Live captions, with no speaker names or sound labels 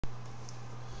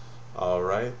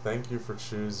Alright, thank you for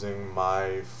choosing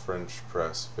my French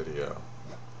press video.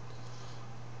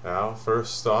 Now,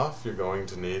 first off, you're going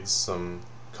to need some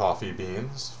coffee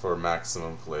beans for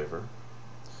maximum flavor.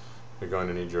 You're going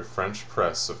to need your French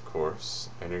press, of course,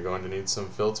 and you're going to need some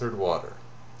filtered water.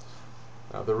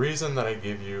 Now, the reason that I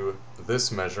give you this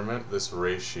measurement, this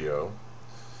ratio,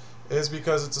 is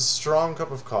because it's a strong cup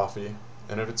of coffee,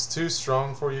 and if it's too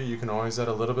strong for you, you can always add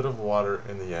a little bit of water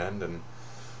in the end and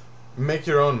make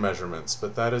your own measurements,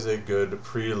 but that is a good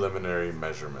preliminary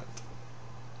measurement.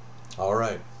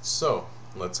 Alright, so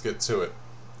let's get to it.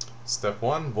 Step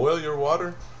 1, boil your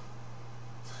water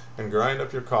and grind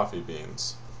up your coffee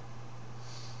beans.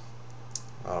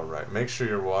 Alright, make sure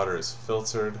your water is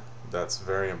filtered. That's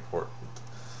very important.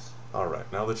 Alright,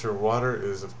 now that your water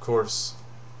is, of course,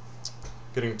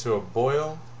 getting to a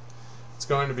boil, it's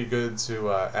going to be good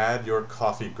to add your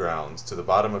coffee grounds to the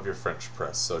bottom of your French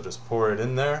press. So just pour it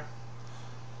in there.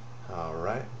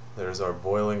 Alright, there's our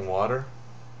boiling water.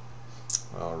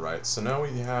 Alright, so now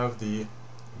we have the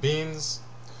beans,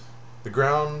 the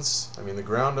ground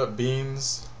up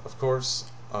beans, of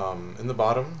course, in the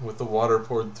bottom with the water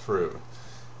poured through.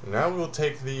 And now we'll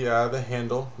take the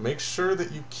handle. Make sure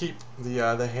that you keep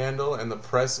the handle and the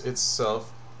press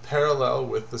itself parallel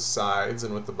with the sides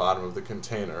and with the bottom of the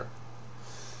container.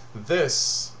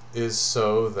 This is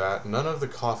so that none of the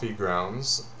coffee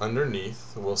grounds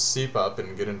underneath will seep up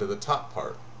and get into the top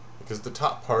part, because the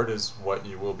top part is what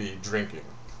you will be drinking.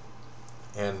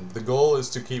 And the goal is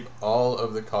to keep all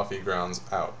of the coffee grounds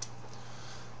out.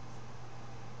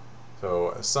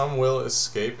 So some will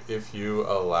escape if you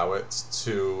allow it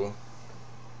to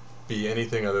be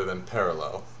anything other than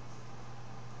parallel.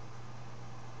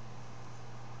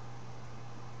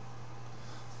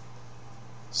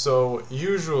 So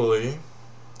usually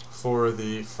for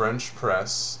the French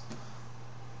press,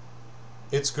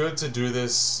 it's good to do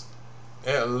this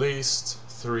at least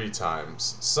 3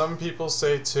 times. Some people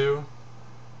say 2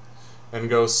 and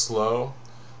go slow.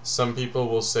 Some people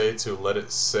will say to let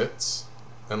it sit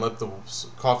and let the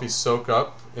coffee soak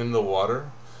up in the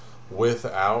water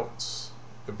without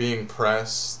being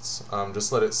pressed.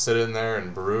 Just let it sit in there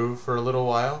and brew for a little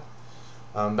while.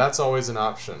 That's always an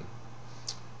option.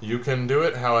 You can do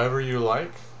it however you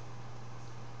like,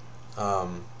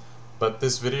 but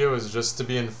this video is just to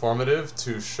be informative,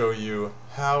 to show you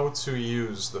how to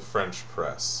use the French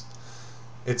press.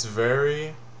 It's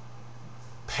very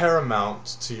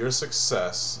paramount to your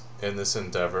success in this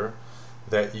endeavor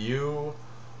that you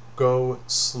go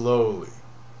slowly.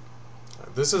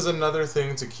 This is another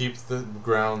thing to keep the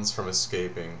grounds from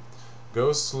escaping.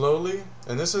 Go slowly,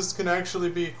 and this can actually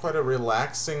be quite a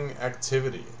relaxing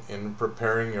activity in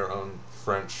preparing your own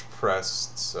French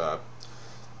pressed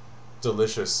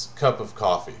delicious cup of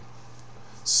coffee.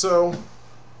 So,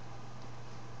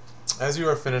 as you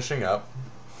are finishing up,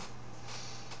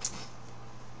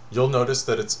 you'll notice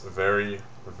that it's very,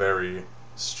 very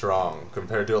strong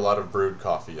compared to a lot of brewed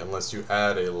coffee, unless you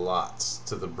add a lot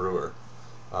to the brewer.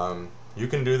 You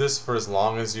can do this for as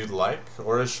long as you'd like,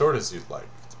 or as short as you'd like,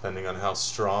 depending on how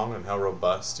strong and how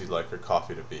robust you'd like your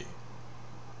coffee to be.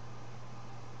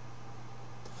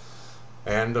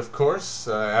 And of course,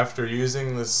 after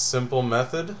using this simple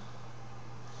method,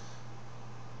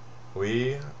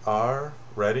 we are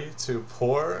ready to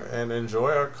pour and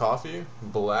enjoy our coffee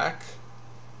black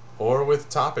or with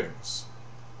toppings,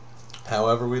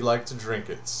 however we'd like to drink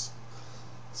it.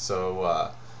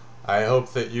 So I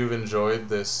hope that you've enjoyed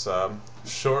this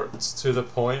short, to the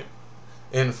point,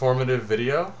 informative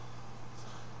video.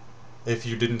 If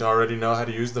you didn't already know how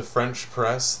to use the French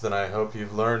press, then I hope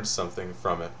you've learned something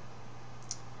from it.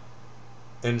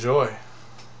 Enjoy!